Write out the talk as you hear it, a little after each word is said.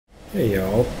Hey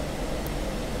y'all,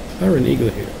 Iron Eagle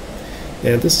here,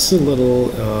 and this is a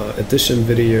little addition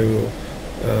video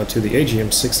to the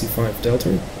AGM-65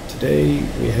 Delta. Today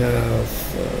we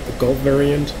have the Gulf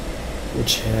variant,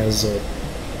 which has a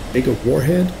bigger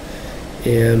warhead,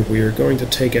 and we're going to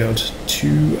take out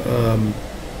two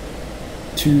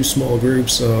small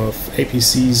groups of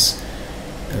APCs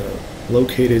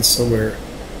located somewhere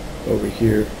over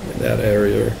here in that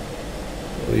area,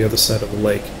 on the other side of the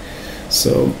lake.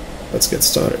 So let's get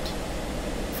started.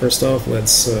 First off,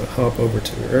 let's hop over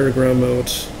to air-to-ground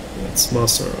mode. Let's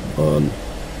master arm on,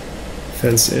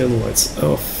 fence in, lights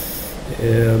off,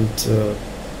 and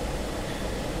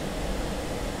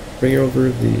bring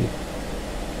over the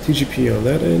TGP on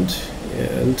that end,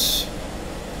 and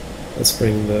let's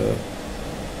bring the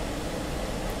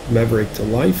Maverick to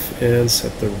life and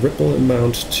set the ripple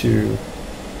amount to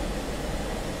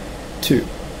 2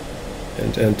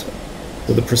 and enter.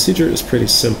 Well, the procedure is pretty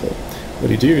simple. What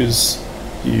you do is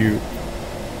you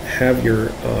have your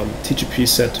TGP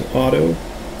set to auto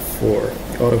for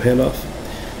the auto handoff.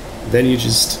 Then you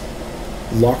just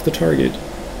lock the target.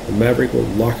 The Maverick will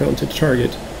lock onto the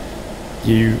target.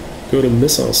 You go to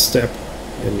missile step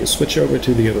and you switch over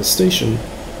to the other station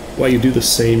while you do the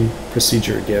same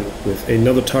procedure again with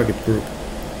another target group.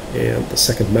 And the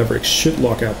second Maverick should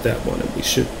lock out that one, and we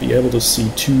should be able to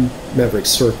see 2 Maverick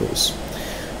circles.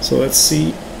 So let's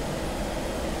see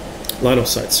line of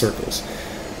sight circles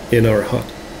in our HUD.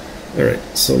 Alright,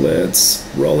 so let's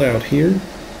roll out here.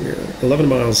 We're 11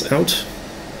 miles out.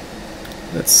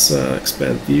 Let's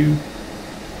expand view,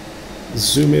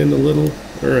 zoom in a little.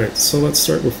 Alright, so let's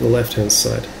start with the left hand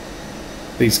side.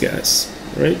 These guys,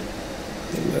 right?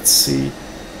 And let's see.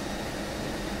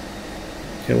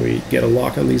 Can we get a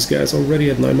lock on these guys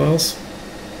already at 9 miles?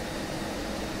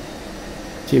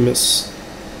 Team is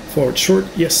forward short,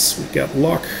 yes, we got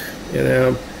lock, and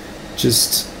now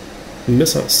just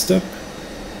missile step,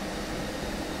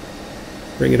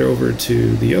 bring it over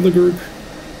to the other group,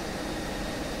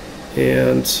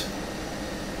 and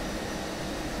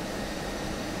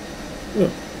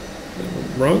oh, that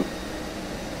went wrong.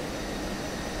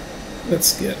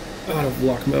 Let's get out of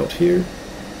lock mount here.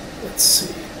 Let's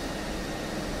see.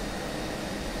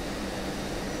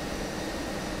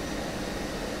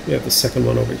 We have the second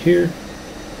one over here.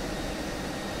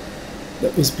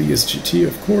 That was BSGT,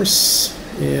 of course,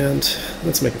 and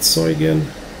let's make it soy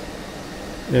again.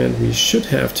 And we should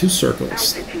have 2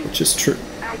 circles, which is true.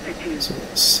 So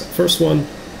first one,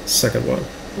 second one.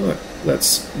 All right,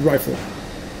 let's rifle.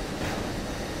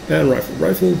 And rifle,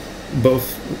 rifle.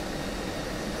 Both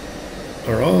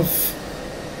are off.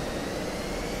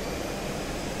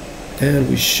 And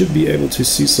we should be able to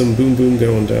see some boom boom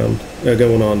going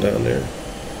on down there.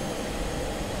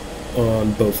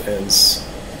 On both ends.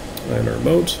 And our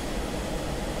remote,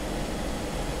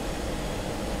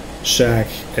 shack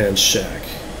and shack.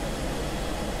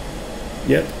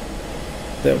 Yep,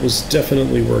 that was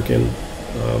definitely working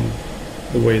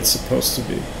the way it's supposed to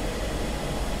be.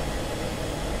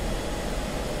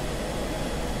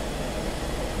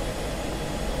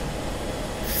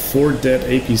 Four dead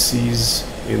APCs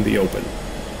in the open.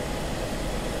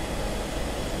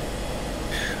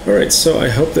 Alright, so I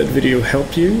hope that video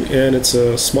helped you, and it's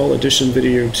a small addition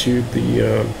video to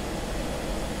the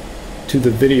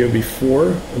video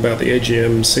before about the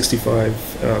AGM-65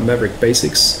 Maverick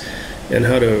Basics and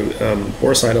how to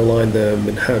boresight align them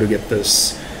and how to get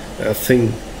this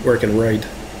thing working right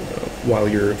while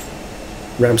you're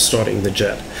ram starting the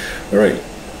jet. Alright,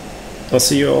 I'll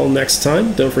see you all next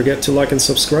time. Don't forget to like and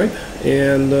subscribe,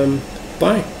 and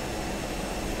bye!